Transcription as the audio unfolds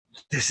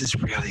This is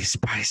really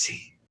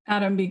spicy.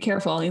 Adam, be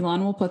careful.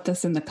 Elon will put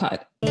this in the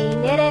cut.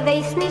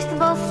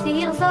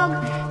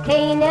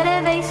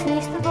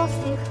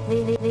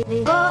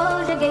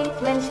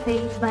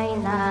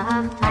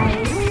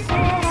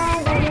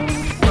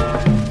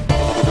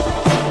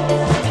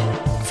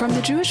 From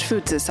the Jewish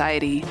Food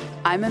Society,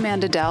 I'm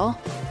Amanda Dell,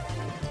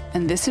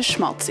 and this is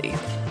Schmaltzy.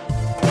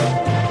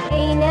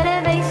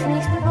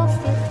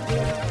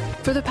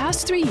 For the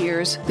past 3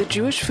 years, the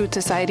Jewish Food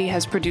Society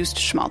has produced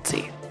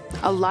Schmaltzy,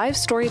 a live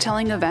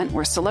storytelling event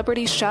where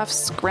celebrity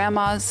chefs,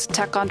 grandmas,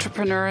 tech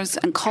entrepreneurs,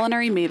 and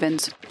culinary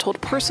mavens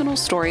told personal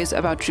stories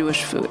about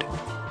Jewish food.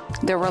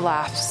 There were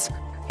laughs,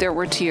 there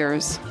were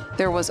tears,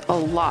 there was a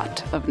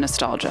lot of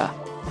nostalgia.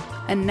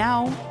 And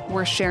now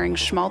we're sharing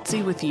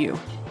Schmaltzy with you.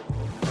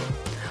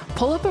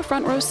 Pull up a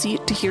front row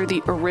seat to hear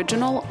the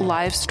original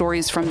live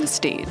stories from the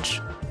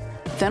stage.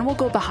 Then we'll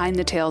go behind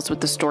the tales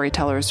with the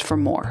storytellers for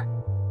more.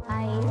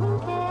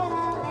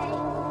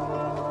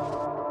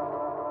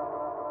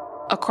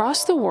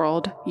 Across the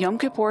world, Yom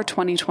Kippur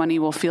 2020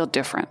 will feel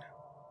different.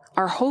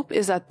 Our hope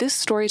is that this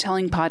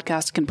storytelling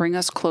podcast can bring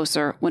us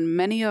closer when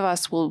many of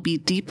us will be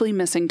deeply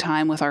missing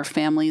time with our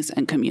families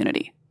and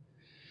community.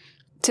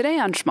 Today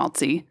on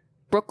Schmaltzy,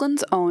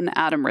 Brooklyn's own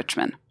Adam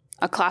Richman,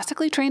 a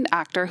classically trained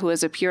actor who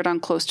has appeared on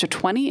close to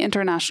 20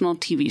 international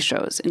TV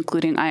shows,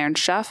 including Iron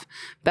Chef,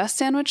 Best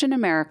Sandwich in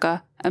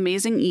America,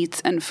 Amazing Eats,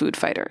 and Food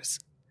Fighters.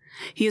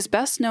 He is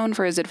best known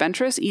for his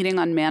adventurous eating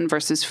on Man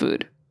vs.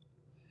 Food.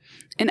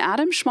 In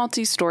Adam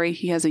Schmaltzy's story,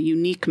 he has a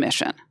unique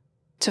mission: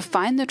 to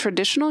find the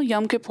traditional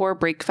Yom Kippur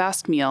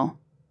breakfast meal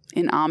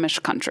in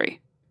Amish country.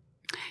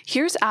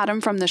 Here's Adam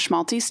from the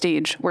Schmaltzy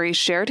stage, where he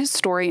shared his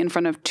story in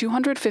front of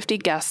 250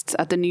 guests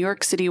at the New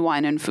York City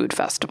Wine and Food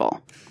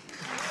Festival.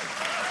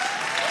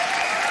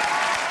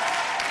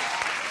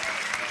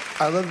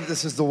 I love that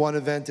this is the one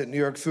event at New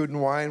York Food and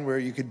Wine where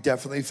you could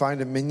definitely find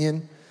a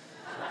minion.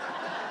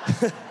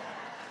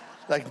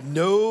 Like,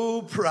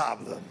 no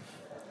problem.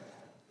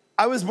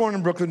 I was born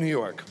in Brooklyn, New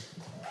York.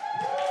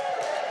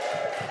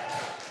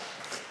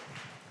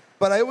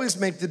 But I always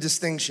make the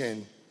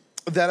distinction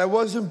that I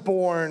wasn't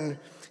born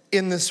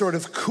in the sort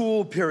of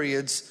cool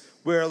periods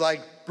where,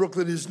 like,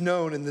 Brooklyn is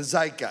known in the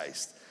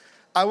zeitgeist.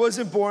 I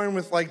wasn't born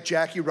with, like,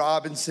 Jackie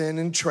Robinson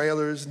and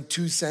trailers and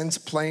 2 cents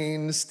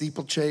plane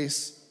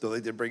steeplechase, though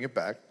they did bring it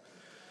back.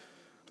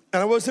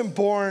 And I wasn't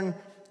born,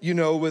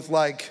 with,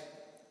 like,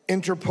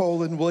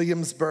 Interpol in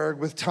Williamsburg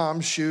with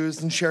Tom's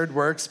shoes and shared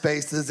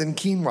workspaces and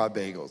quinoa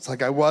bagels.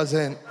 Like,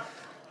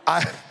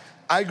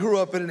 I grew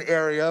up in an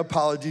area,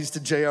 apologies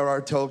to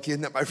J.R.R.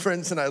 Tolkien, that my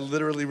friends and I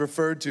literally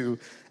referred to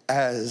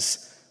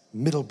as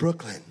Middle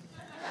Brooklyn.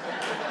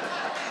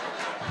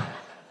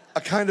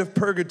 A kind of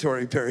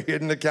purgatory period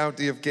in the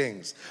County of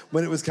Kings,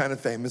 when it was kind of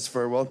famous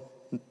for, well,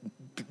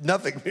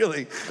 nothing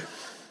really.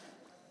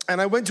 And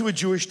I went to a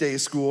Jewish day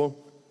school,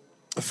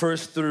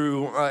 first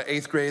through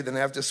 8th grade, then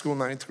after school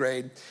 9th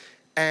grade.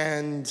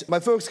 And my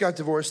folks got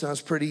divorced when I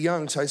was pretty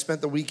young, so I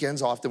spent the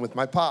weekends often with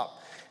my pop.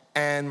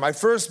 And my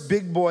first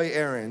big boy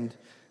errand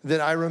that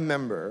I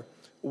remember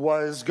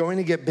was going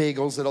to get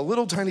bagels at a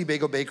little tiny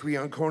bagel bakery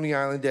on Coney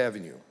Island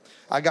Avenue.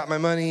 I got my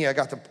money, I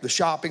got the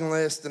shopping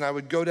list, and I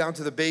would go down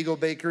to the bagel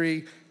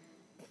bakery.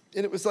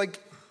 And it was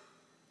like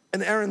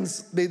an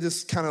errand made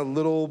this kind of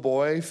little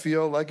boy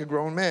feel like a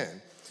grown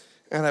man.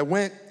 And I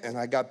went and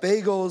I got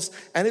bagels,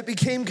 and it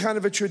became kind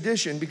of a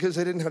tradition because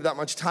I didn't have that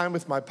much time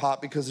with my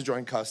pop because of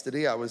joint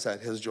custody. I was at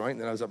his joint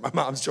and I was at my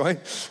mom's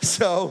joint.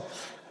 So,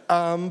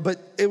 but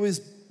it was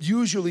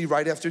usually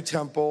right after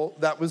temple.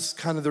 That was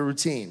kind of the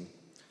routine.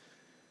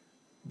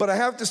 But I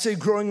have to say,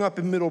 growing up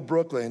in Middle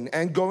Brooklyn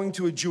and going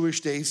to a Jewish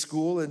day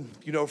school and,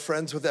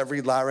 friends with every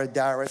Lara,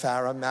 Dara,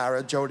 Farah,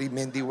 Mara, Jody,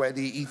 Mindy,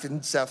 Weddy,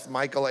 Ethan, Seth,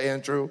 Michael,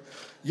 Andrew,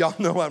 y'all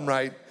know I'm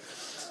right.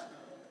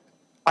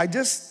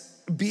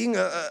 Being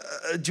a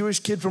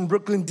Jewish kid from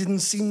Brooklyn didn't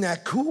seem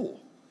that cool.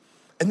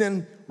 And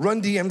then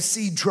Run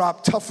DMC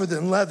dropped Tougher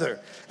Than Leather.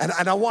 And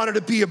I wanted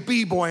to be a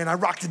b-boy, and I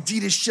rocked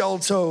Adidas shell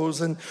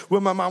toes. And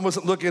when my mom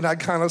wasn't looking,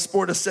 I'd kind of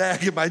sport a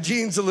sag in my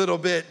jeans a little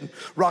bit and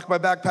rock my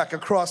backpack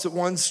across at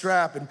one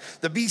strap. And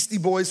the Beastie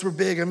Boys were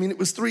big. I mean, it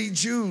was 3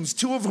 Jews,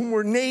 2 of whom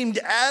were named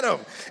Adam.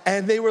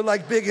 And they were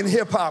like big in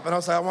hip hop. And I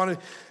was like,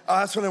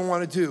 that's what I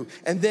want to do.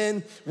 And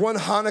then one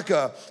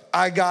Hanukkah,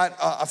 I got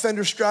a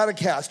Fender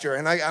Stratocaster,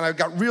 and I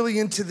got really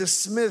into the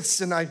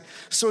Smiths, and I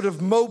sort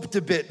of moped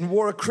a bit and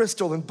wore a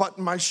crystal and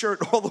buttoned my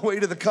shirt all the way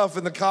to the cuff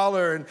and the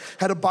collar and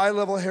had a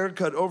bi-level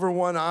haircut over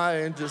one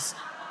eye and just,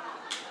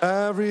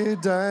 every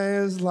day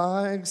is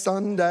like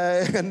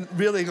Sunday. And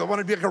really, I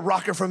wanted to be like a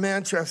rocker from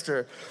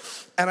Manchester.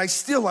 And I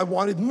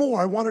wanted more.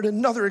 I wanted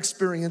another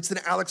experience than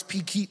Alex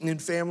P. Keaton in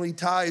Family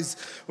Ties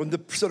when the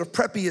sort of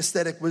preppy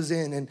aesthetic was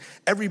in. And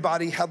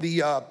everybody had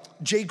the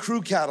J.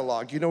 Crew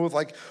catalog, with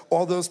like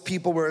all those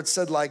people where it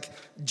said like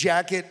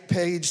jacket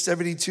page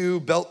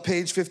 72, belt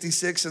page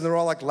 56, and they're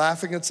all like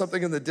laughing at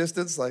something in the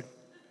distance, like.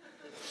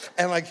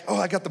 And like,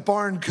 I got the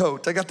barn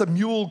coat, I got the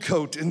mule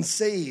coat in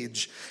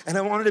sage, and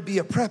I wanted to be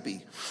a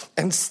preppy.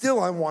 And still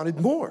I wanted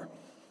more.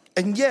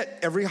 And yet,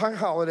 every high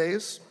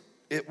holidays,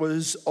 it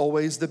was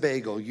always the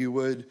bagel. You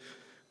would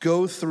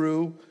go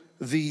through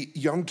the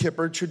Yom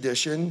Kippur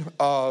tradition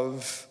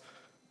of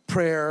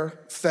prayer,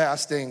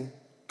 fasting,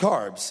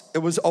 carbs. It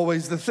was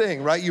always the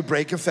thing, right? You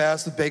break a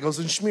fast with bagels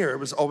and schmear. It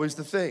was always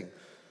the thing.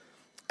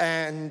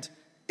 And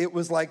it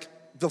was like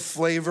the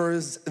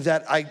flavors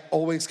that I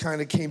always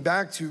kind of came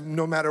back to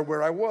no matter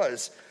where I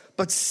was.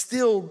 But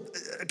still,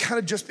 kind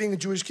of just being a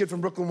Jewish kid from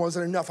Brooklyn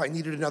wasn't enough. I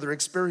needed another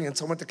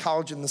experience. I went to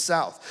college in the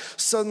South.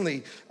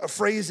 Suddenly,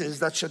 phrases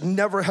that should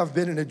never have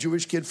been in a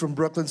Jewish kid from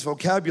Brooklyn's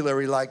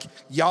vocabulary, like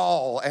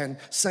y'all and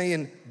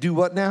saying, do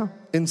what now?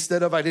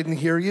 Instead of I didn't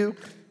hear you,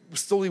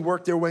 slowly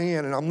worked their way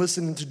in, and I'm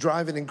listening to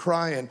Driving and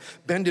Crying,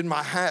 bending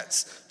my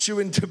hats,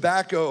 chewing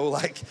tobacco.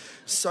 Like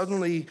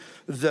suddenly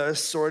the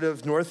sort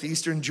of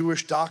Northeastern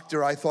Jewish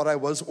doctor I thought I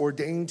was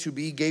ordained to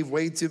be gave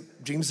way to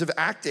dreams of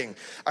acting.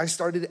 I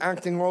started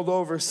acting all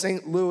over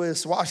St.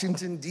 Louis,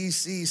 Washington,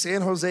 D.C.,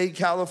 San Jose,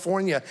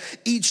 California,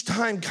 each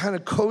time kind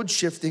of code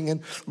shifting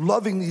and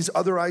loving these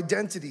other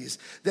identities.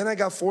 Then I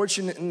got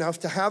fortunate enough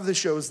to have the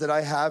shows that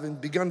I have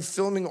and begun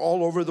filming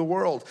all over the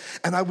world.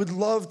 And I would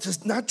love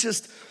to not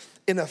just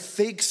in a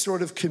fake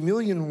sort of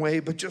chameleon way,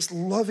 but just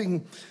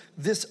loving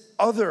this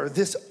other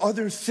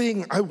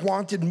thing. I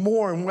wanted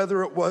more, and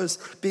whether it was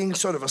being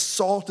sort of a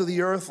salt of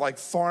the earth like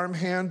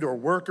farmhand or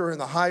worker in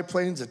the high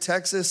plains of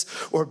Texas,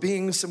 or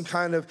being some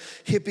kind of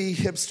hippie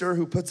hipster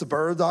who puts a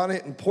bird on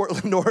it in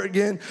Portland,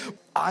 Oregon,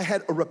 I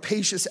had a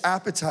rapacious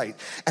appetite,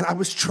 and I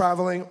was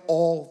traveling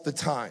all the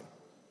time.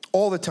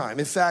 All the time.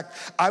 In fact,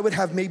 I would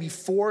have maybe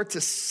 4 to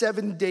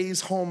 7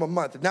 days home a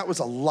month, and that was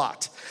a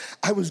lot.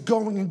 I was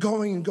going and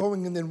going and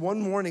going, and then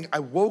one morning I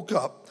woke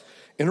up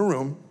in a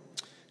room,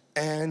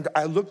 and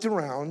I looked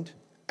around,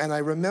 and I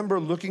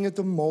remember looking at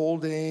the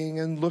molding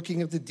and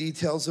looking at the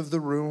details of the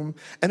room,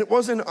 and it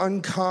wasn't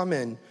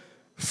uncommon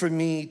for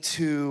me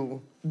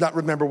to not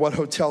remember what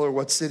hotel or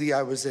what city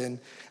I was in.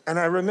 And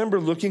I remember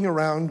looking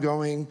around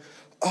going,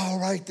 oh,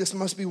 right, this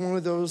must be one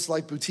of those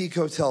like boutique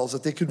hotels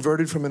that they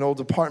converted from an old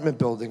apartment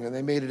building and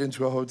they made it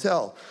into a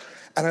hotel.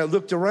 And I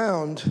looked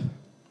around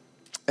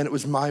and it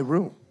was my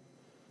room.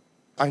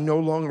 I no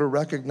longer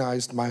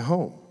recognized my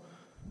home.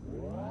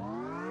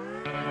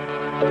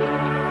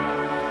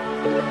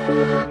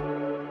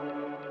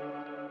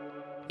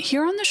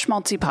 Here on the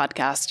Schmaltzy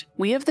podcast,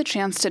 we have the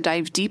chance to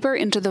dive deeper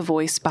into the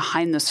voice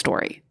behind the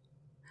story.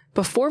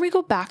 Before we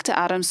go back to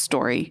Adam's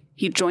story,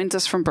 he joins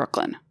us from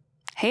Brooklyn.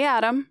 Hey,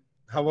 Adam.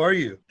 How are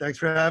you? Thanks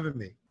for having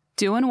me.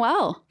 Doing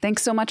well.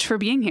 Thanks so much for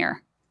being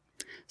here.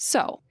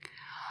 So,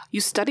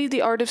 you studied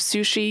the art of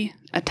sushi,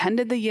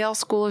 attended the Yale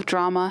School of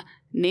Drama,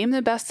 named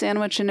the best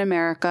sandwich in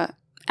America,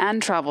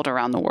 and traveled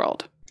around the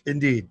world.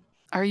 Indeed.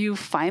 Are you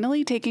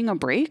finally taking a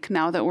break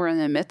now that we're in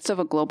the midst of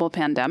a global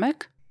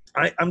pandemic?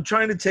 I'm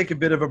trying to take a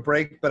bit of a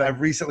break, but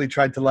I've recently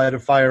tried to light a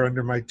fire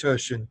under my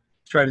tush and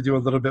try to do a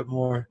little bit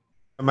more.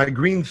 My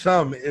green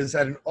thumb is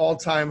at an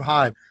all-time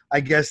high. I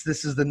guess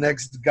this is the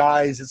next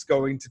guise it's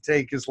going to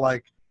take is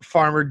like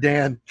Farmer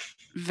Dan.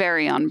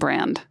 Very on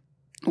brand.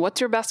 What's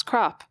your best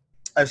crop?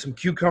 I have some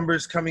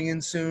cucumbers coming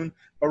in soon,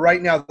 but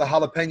right now the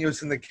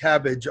jalapenos and the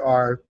cabbage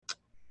are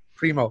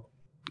primo.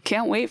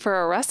 Can't wait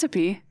for a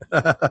recipe.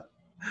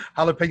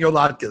 Jalapeno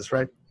latkes,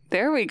 right?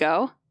 There we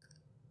go.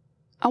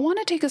 I want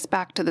to take us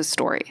back to the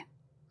story.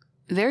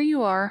 There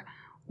you are,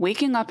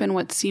 waking up in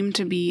what seemed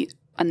to be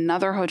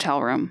another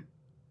hotel room.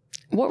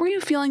 What were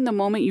you feeling the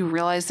moment you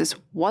realized this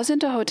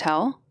wasn't a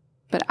hotel,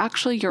 but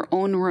actually your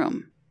own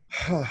room?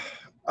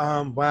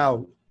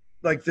 Wow.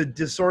 Like the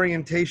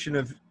disorientation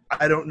of,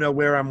 I don't know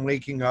where I'm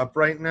waking up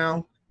right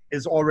now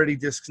is already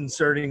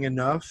disconcerting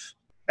enough.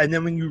 And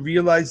then when you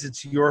realize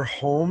it's your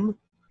home,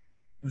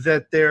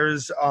 that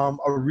there's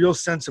a real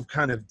sense of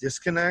kind of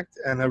disconnect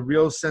and a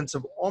real sense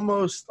of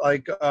almost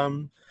like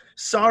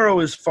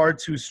sorrow is far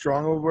too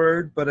strong a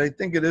word, but I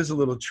think it is a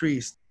little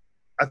triste.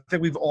 I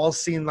think we've all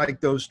seen like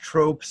those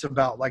tropes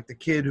about like the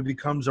kid who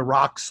becomes a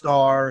rock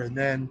star and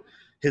then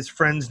his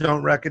friends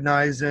don't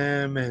recognize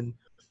him and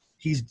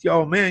he's,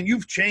 oh man,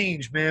 you've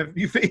changed, man.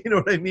 You know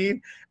what I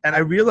mean? And I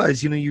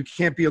realize, you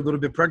can't be a little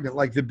bit pregnant.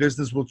 Like the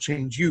business will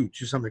change you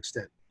to some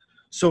extent.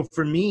 So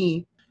for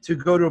me to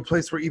go to a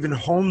place where even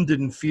home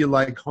didn't feel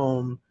like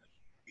home,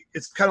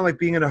 it's kind of like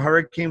being in a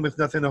hurricane with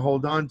nothing to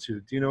hold on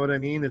to. Do you know what I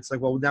mean? It's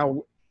like, well,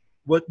 now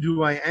what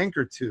do I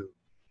anchor to?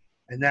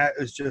 And that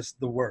is just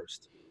the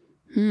worst.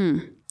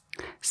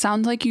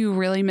 Sounds like you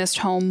really missed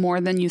home more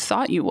than you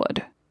thought you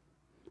would.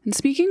 And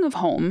speaking of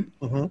home,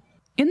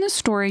 in the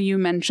story you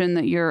mentioned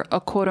that you're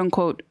a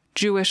quote-unquote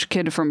Jewish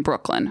kid from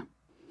Brooklyn.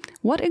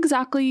 What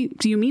exactly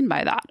do you mean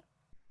by that?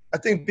 I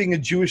think being a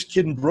Jewish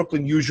kid in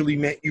Brooklyn usually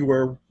meant you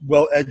were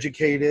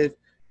well-educated,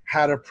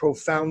 had a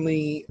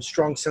profoundly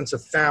strong sense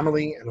of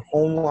family and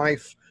home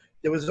life.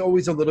 There was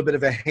always a little bit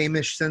of a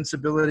Hamish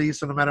sensibility.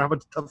 So no matter how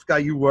much tough guy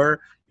you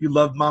were, you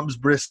loved mom's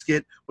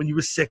brisket. When you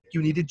were sick,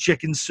 you needed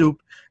chicken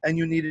soup and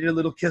you needed a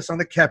little kiss on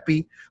the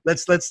kepi.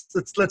 Let's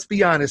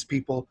be honest,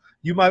 people.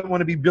 You might want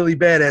to be Billy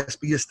Badass,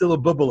 but you're still a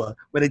bubbler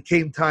when it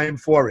came time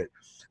for it.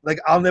 Like,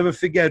 I'll never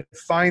forget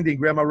finding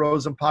Grandma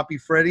Rose and Poppy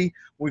Freddy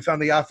when we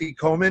found the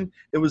Afikoman.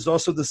 It was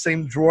also the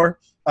same drawer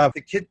of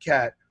the Kit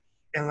Kat.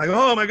 And like,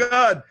 oh my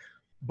God.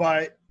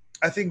 But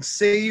I think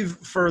save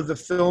for the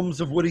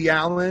films of Woody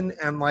Allen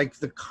and like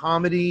the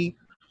comedy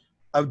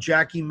of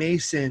Jackie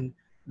Mason,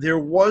 there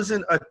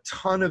wasn't a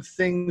ton of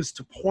things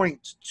to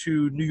point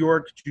to New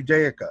York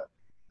Judaica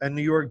and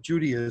New York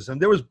Judaism.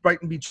 There was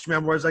Brighton Beach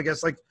Memoirs, I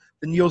guess, like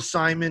the Neil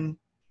Simon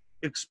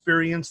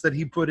experience that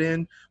he put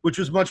in, which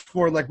was much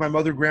more like my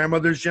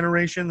grandmother's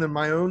generation than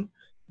my own.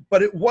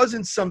 But it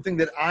wasn't something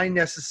that I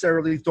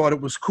necessarily thought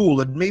it was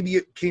cool. And maybe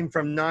it came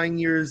from 9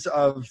 years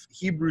of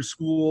Hebrew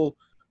school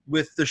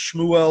with the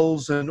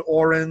Shmuels and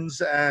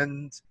Orens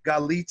and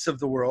Galits of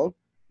the world.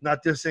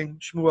 Not dissing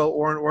Shmuel,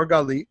 Oren, or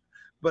Galit.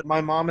 But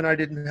my mom and I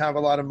didn't have a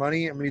lot of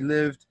money, and we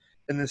lived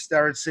in the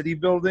Starrett City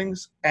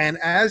buildings. And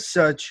as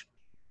such,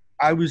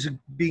 I was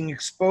being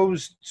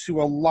exposed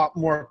to a lot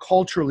more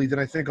culturally than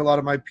I think a lot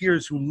of my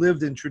peers who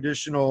lived in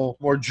traditional,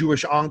 more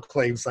Jewish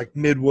enclaves like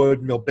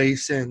Midwood, Mill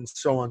Basin,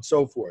 so on and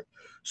so forth.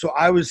 So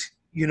I was,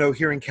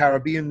 hearing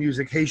Caribbean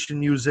music, Haitian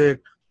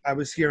music. I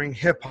was hearing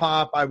hip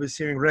hop. I was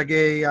hearing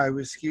reggae. I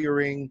was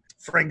hearing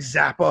Frank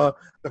Zappa,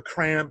 the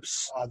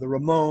Cramps, the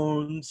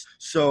Ramones.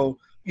 So,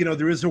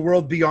 there is a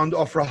world beyond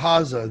Ofra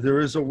Haza.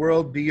 There is a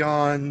world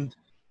beyond,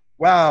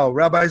 wow,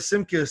 Rabbi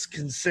Simkis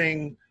can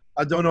sing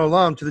Adon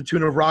Olam to the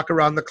tune of Rock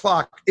Around the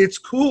Clock. It's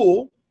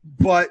cool,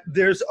 but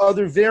there's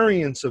other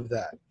variants of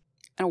that.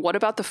 And what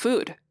about the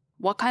food?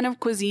 What kind of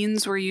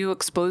cuisines were you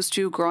exposed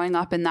to growing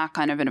up in that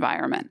kind of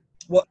environment?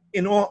 Well,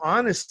 in all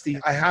honesty,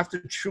 I have to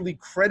truly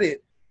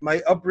credit my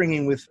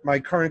upbringing with my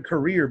current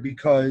career,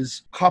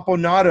 because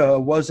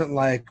caponata wasn't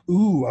like,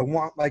 ooh, I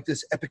want like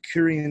this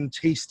Epicurean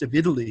taste of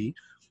Italy.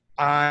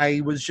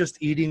 I was just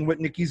eating what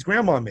Nikki's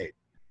grandma made.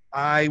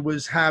 I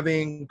was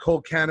having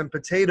cold cannon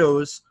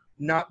potatoes,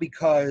 not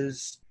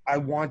because I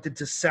wanted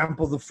to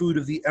sample the food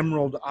of the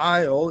Emerald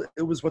Isle.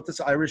 It was what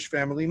this Irish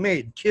family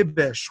made.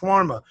 Kibbeh,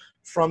 shawarma,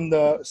 from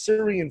the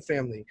Syrian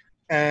family.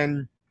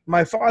 And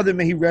my father,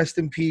 may he rest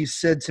in peace,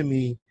 said to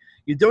me,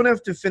 you don't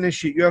have to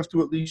finish it. You have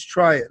to at least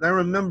try it. And I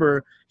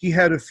remember he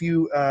had a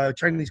few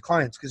Chinese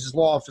clients because his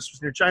law office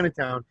was near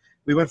Chinatown.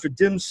 We went for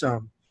dim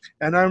sum.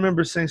 And I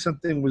remember saying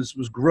something was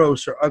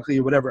gross or ugly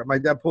or whatever. My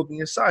dad pulled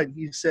me aside. And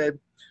he said,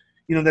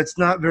 that's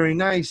not very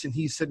nice. And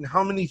he said,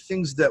 how many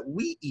things that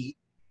we eat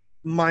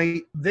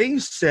might they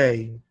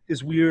say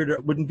is weird or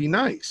wouldn't be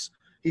nice?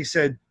 He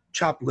said,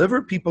 chopped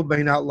liver people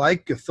may not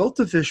like.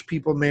 Gefilte fish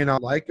people may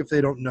not like if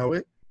they don't know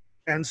it.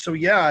 And so,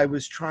 yeah, I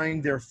was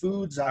trying their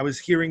foods. I was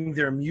hearing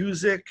their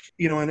music,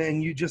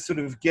 and you just sort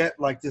of get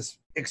like this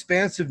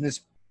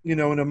expansiveness, in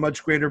a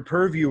much greater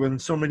purview.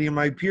 And so many of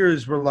my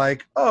peers were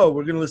like, oh,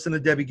 we're going to listen to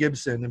Debbie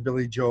Gibson and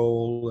Billy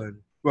Joel and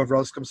whoever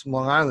else comes from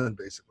Long Island,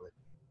 basically.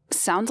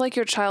 Sounds like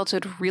your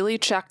childhood really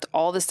checked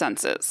all the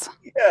senses.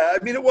 Yeah,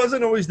 I mean, it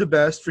wasn't always the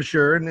best, for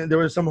sure. And there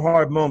were some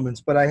hard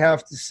moments. But I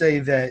have to say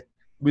that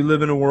we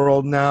live in a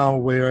world now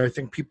where I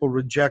think people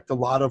reject a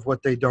lot of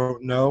what they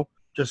don't know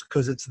just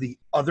because it's the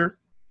other.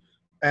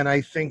 And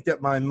I think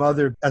that my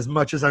mother, as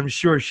much as I'm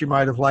sure she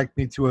might have liked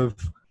me to have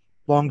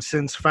long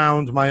since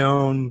found my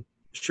own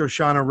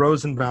Shoshana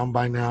Rosenbaum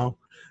by now,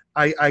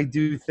 I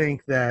do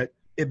think that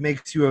it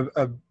makes you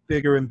a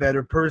bigger and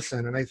better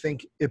person. And I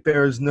think it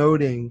bears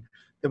noting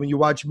that when you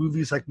watch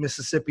movies like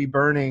Mississippi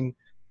Burning,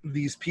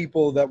 these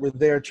people that were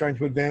there trying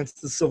to advance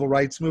the civil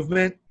rights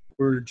movement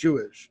were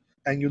Jewish.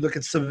 And you look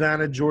at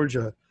Savannah,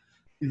 Georgia,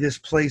 this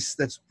place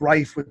that's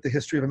rife with the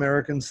history of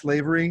American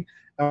slavery,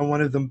 and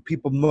one of the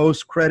people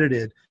most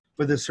credited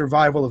for the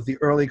survival of the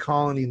early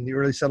colony and the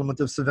early settlement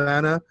of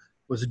Savannah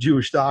was a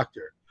Jewish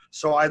doctor.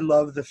 So I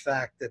love the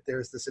fact that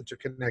there's this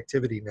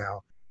interconnectivity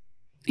now.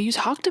 You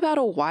talked about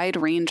a wide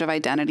range of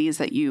identities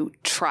that you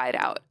tried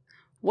out.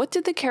 What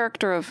did the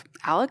character of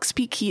Alex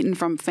P. Keaton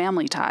from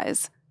Family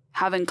Ties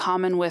have in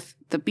common with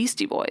the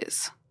Beastie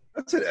Boys?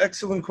 That's an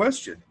excellent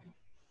question.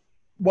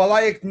 While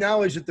I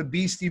acknowledge that the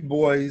Beastie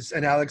Boys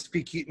and Alex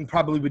P. Keaton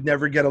probably would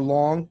never get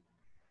along,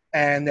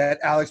 and that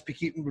Alex P.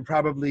 Keaton would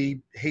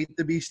probably hate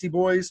the Beastie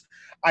Boys,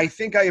 I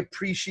think I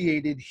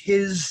appreciated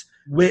his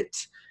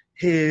wit,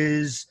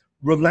 his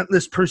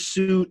relentless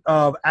pursuit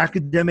of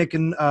academic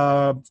and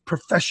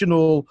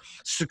professional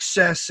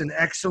success and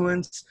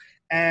excellence.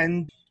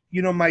 And,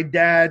 my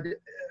dad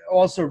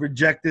also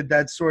rejected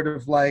that sort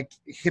of like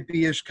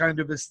hippie-ish kind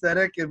of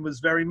aesthetic and was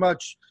very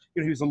much,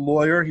 he was a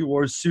lawyer, he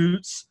wore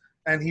suits,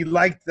 and he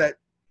liked that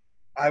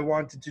I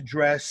wanted to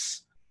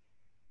dress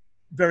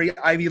very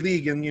Ivy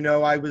League. And,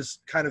 I was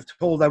kind of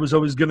told I was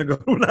always going to go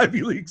to an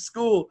Ivy League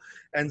school.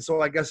 And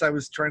so I guess I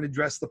was trying to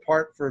dress the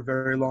part for a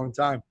very long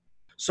time.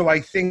 So I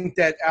think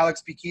that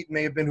Alex P. Keaton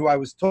may have been who I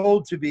was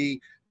told to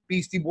be.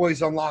 Beastie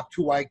Boys unlocked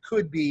who I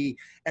could be.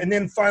 And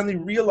then finally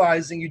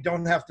realizing you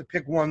don't have to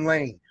pick one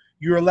lane.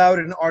 You're allowed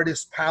an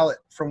artist's palette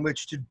from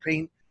which to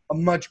paint a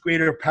much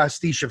greater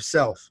pastiche of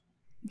self.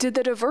 Did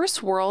the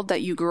diverse world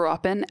that you grew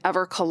up in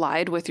ever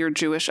collide with your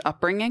Jewish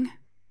upbringing?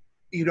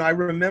 I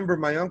remember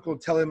my uncle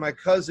telling my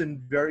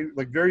cousin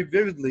very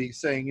vividly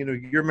saying,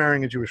 you're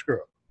marrying a Jewish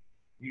girl.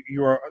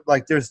 You're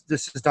like, this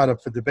is not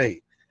up for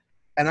debate.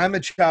 And I'm a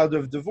child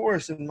of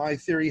divorce, and my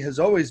theory has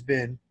always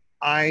been,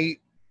 I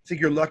think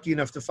you're lucky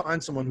enough to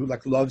find someone who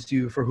like loves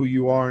you for who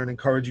you are and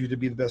encourage you to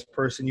be the best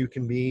person you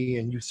can be,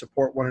 and you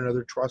support one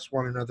another, trust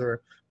one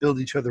another, build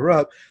each other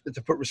up, that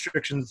to put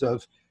restrictions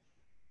of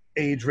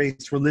age,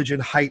 race, religion,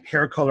 height,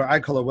 hair color, eye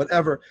color,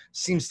 whatever,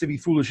 seems to be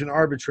foolish and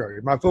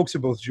arbitrary. My folks are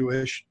both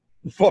Jewish,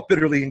 fought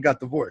bitterly and got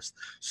divorced.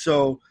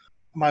 So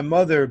my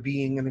mother,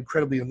 being an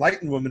incredibly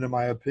enlightened woman, in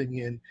my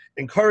opinion,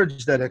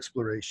 encouraged that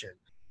exploration.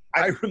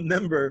 I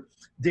remember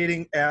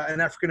dating an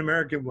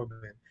African-American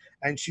woman,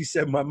 and she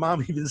said, my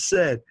mom even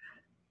said,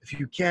 if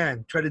you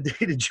can, try to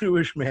date a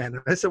Jewish man.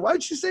 And I said, why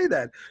did she say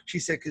that? She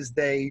said, because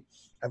they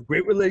have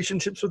great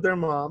relationships with their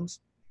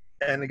moms,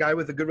 and a guy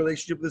with a good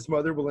relationship with his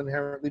mother will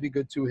inherently be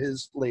good to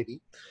his lady.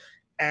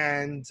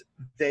 And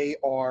they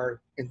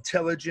are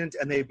intelligent,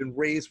 and they've been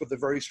raised with a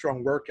very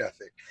strong work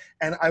ethic.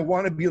 And I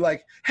want to be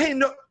like, hey,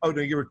 no. Oh,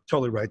 no, you're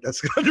totally right.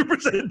 That's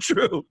 100%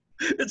 true.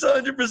 It's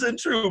 100%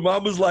 true.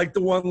 Mom was like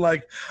the one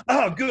like,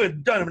 oh,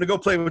 good, done. I'm going to go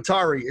play with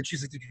Atari. And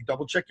she's like, did you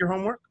double check your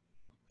homework?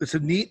 It's a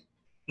neat,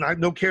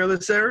 no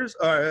careless errors.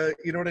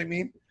 You know what I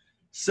mean?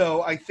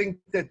 So I think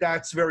that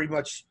that's very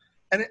much,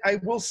 and I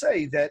will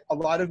say that a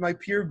lot of my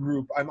peer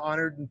group, I'm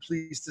honored and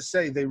pleased to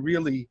say, they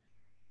really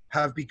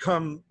have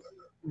become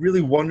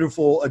really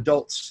wonderful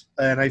adults.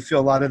 And I feel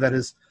a lot of that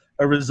is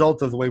a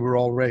result of the way we're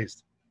all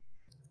raised.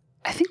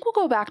 I think we'll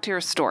go back to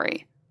your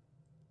story.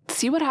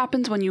 See what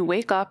happens when you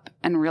wake up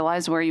and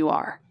realize where you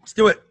are. Let's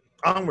do it.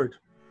 Onward.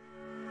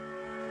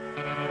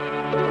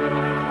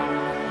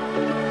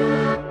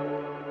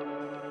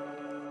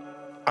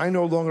 I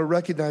no longer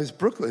recognized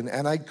Brooklyn,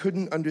 and I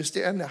couldn't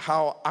understand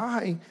how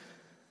I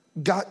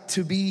got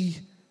to be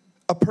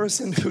a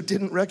person who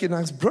didn't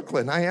recognize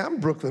Brooklyn. I am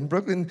Brooklyn.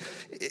 Brooklyn,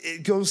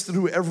 it goes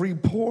through every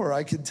pore.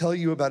 I can tell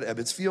you about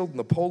Ebbets Field and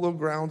the Polo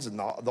Grounds and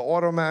the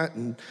Automat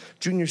and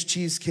Junior's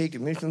Cheesecake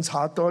and Michelin's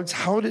Hot Dogs.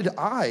 How did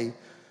I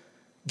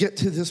get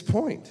to this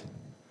point?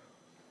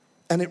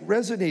 And it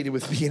resonated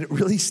with me, and it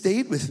really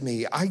stayed with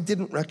me. I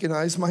didn't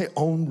recognize my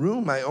own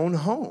room, my own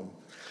home.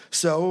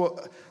 So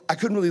I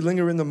couldn't really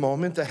linger in the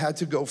moment. I had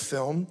to go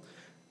film.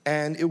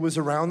 And it was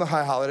around the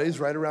high holidays,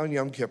 right around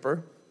Yom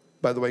Kippur.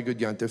 By the way, good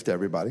Yontif to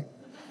everybody.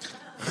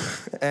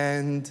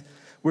 And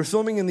we're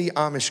filming in the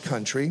Amish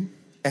country.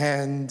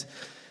 And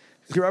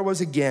here I was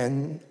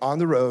again on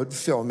the road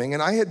filming.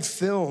 And I had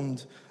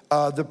filmed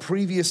the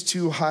previous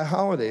 2 high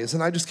holidays.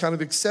 And I just kind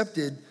of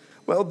accepted,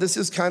 well, this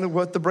is kind of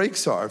what the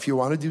breaks are. If you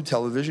want to do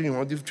television, you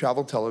want to do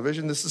travel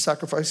television, this is a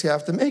sacrifice you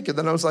have to make. And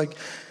then I was like,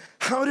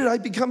 how did I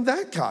become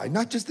that guy?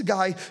 Not just the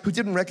guy who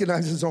didn't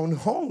recognize his own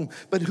home,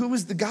 but who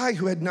was the guy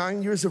who had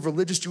 9 years of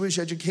religious Jewish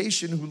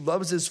education, who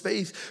loves his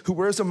faith, who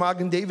wears a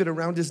Magen David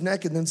around his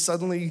neck, and then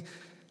suddenly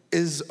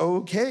is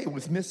okay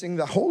with missing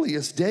the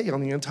holiest day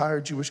on the entire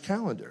Jewish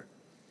calendar.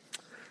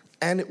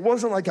 And it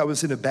wasn't like I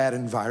was in a bad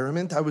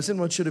environment. I was in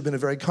what should have been a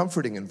very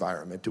comforting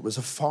environment. It was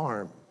a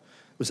farm.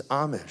 It was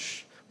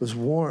Amish. It was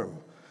warm.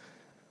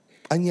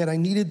 And yet I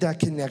needed that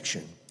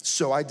connection.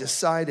 So I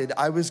decided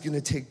I was going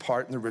to take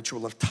part in the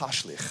ritual of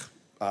tashlich.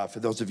 For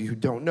those of you who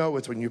don't know,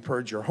 it's when you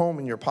purge your home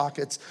and your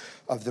pockets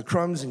of the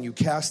crumbs and you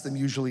cast them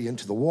usually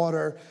into the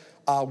water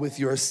with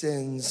your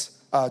sins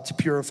to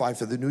purify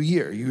for the new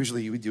year.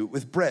 Usually you would do it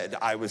with bread.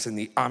 I was in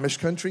the Amish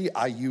country.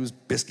 I used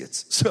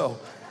biscuits. So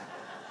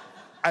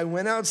I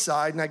went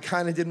outside and I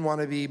kind of didn't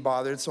want to be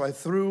bothered. So I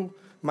threw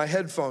my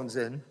headphones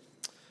in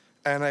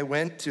and I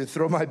went to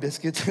throw my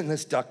biscuits in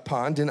this duck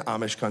pond in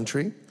Amish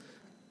country.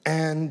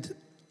 And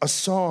a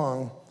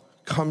song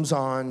comes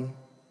on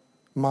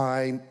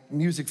my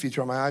music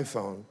feature on my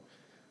iPhone.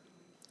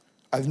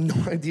 I have no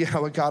idea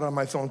how it got on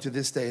my phone to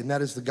this day, and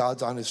that is the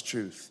God's Honest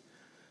Truth.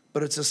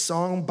 But it's a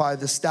song by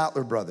the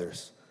Statler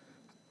Brothers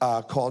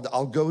called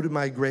I'll Go to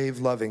My Grave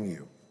Loving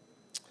You.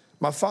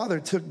 My father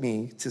took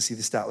me to see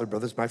the Statler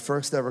Brothers, my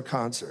first ever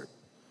concert.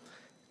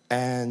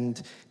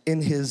 And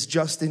in his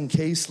just in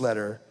case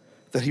letter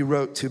that he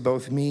wrote to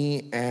both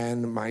me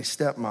and my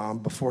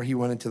stepmom before he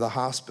went into the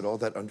hospital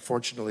that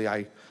unfortunately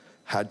I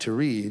had to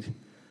read,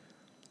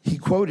 he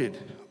quoted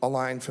a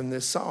line from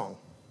this song.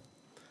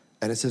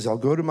 And it says, I'll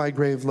go to my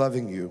grave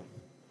loving you.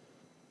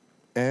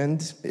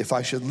 And if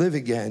I should live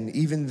again,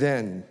 even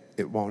then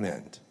it won't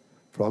end.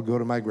 For I'll go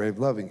to my grave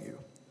loving you.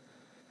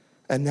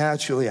 And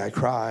naturally I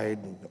cried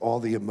and all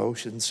the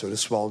emotions sort of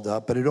swelled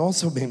up, but it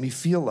also made me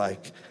feel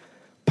like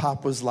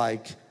Pop was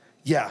like,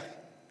 yeah,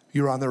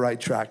 you're on the right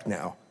track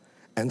now.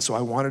 And so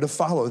I wanted to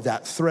follow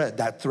that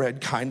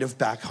thread kind of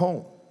back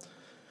home.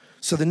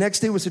 So the next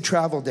day was a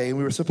travel day, and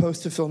we were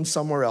supposed to film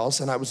somewhere else,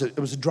 and it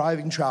was a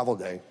driving travel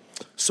day.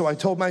 So I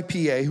told my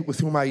PA, with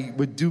whom I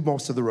would do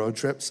most of the road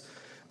trips,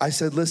 I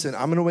said, listen,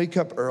 I'm gonna wake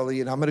up early,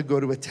 and I'm gonna go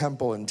to a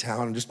temple in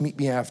town, and just meet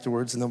me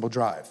afterwards, and then we'll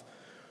drive.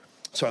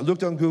 So I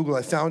looked on Google,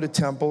 I found a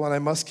temple, and I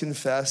must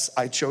confess,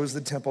 I chose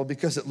the temple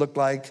because it looked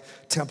like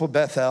Temple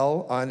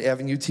Bethel on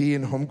Avenue T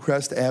and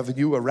Homecrest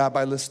Avenue, where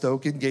Rabbi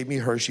Listokin gave me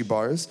Hershey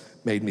bars,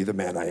 made me the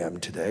man I am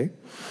today.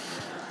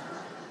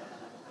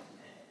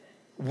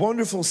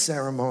 wonderful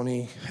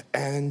ceremony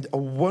and a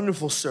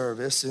wonderful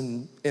service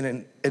in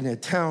a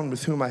town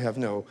with whom I have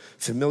no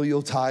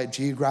familial tie,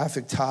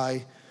 geographic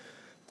tie.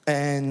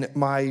 And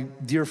my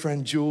dear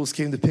friend Jules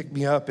came to pick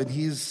me up, and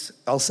he's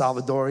El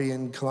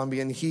Salvadorian,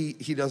 Colombian.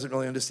 He doesn't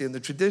really understand the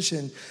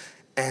tradition.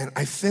 And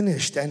I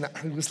finished, and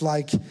I was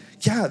like,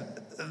 yeah,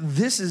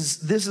 this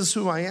is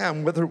who I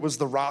am. Whether it was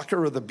the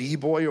rocker or the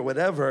b-boy or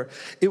whatever,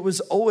 it was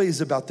always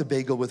about the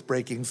bagel with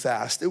breaking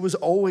fast. It was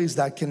always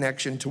that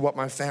connection to what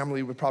my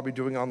family were probably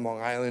doing on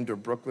Long Island or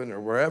Brooklyn or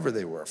wherever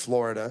they were,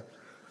 Florida.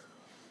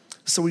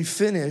 So we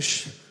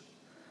finish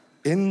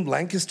in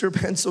Lancaster,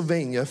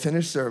 Pennsylvania,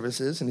 finished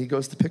services, and he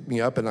goes to pick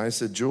me up, and I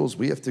said, Jules,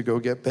 we have to go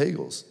get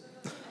bagels.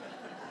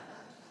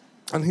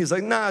 And he's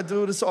like, nah,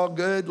 dude, it's all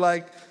good.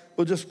 Like,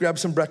 we'll just grab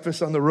some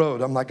breakfast on the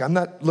road. I'm like, I'm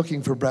not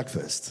looking for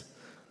breakfast.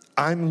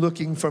 I'm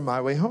looking for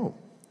my way home.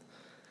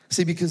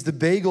 See, because the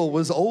bagel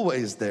was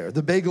always there.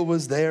 The bagel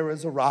was there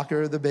as a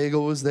rocker. The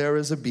bagel was there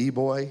as a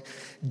b-boy,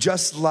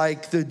 just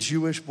like the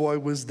Jewish boy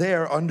was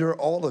there under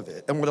all of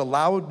it. And what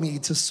allowed me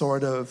to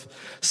sort of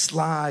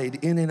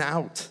slide in and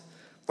out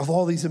of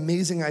all these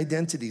amazing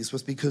identities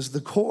was because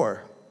the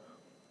core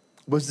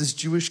was this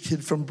Jewish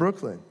kid from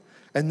Brooklyn.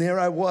 And there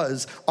I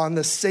was on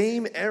the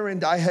same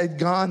errand I had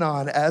gone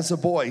on as a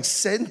boy,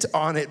 sent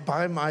on it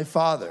by my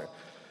father,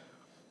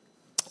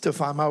 to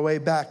find my way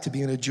back to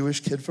being a Jewish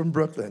kid from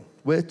Brooklyn,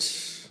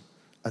 which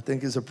I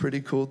think is a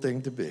pretty cool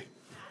thing to be.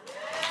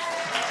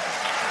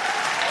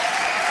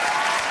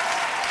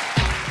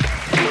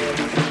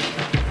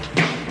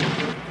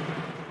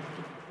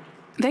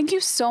 Thank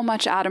you so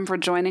much, Adam, for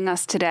joining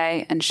us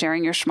today and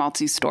sharing your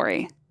schmaltzy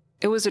story.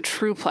 It was a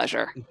true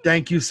pleasure.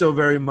 Thank you so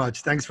very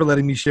much. Thanks for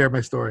letting me share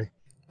my story.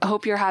 I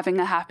hope you're having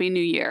a happy new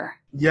year.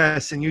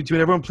 Yes, and you too.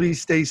 And everyone, please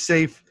stay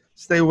safe,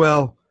 stay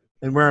well,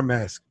 and wear a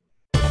mask.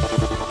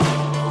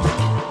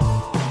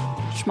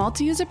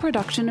 Schmaltzy is a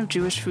production of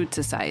Jewish Food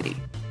Society,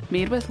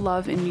 made with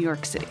love in New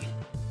York City.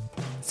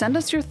 Send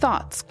us your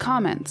thoughts,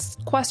 comments,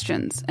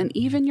 questions, and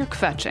even your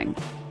kvetching.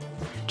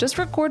 Just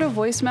record a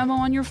voice memo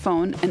on your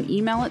phone and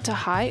email it to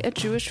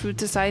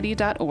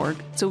hi@jewishfoodsociety.org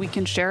so we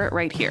can share it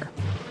right here.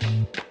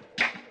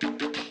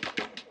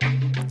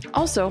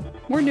 Also,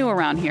 we're new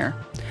around here.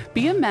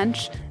 Be a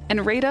mensch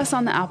and rate us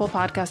on the Apple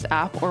Podcast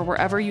app or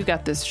wherever you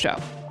get this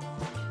show.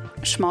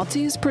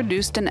 Schmaltzy is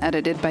produced and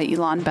edited by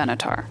Ilan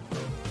Benatar.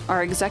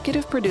 Our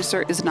executive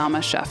producer is Nama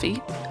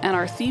Shefi, and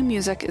our theme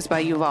music is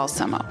by Yuval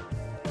Semo.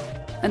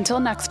 Until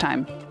next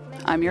time,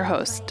 I'm your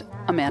host,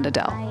 Amanda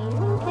Dell.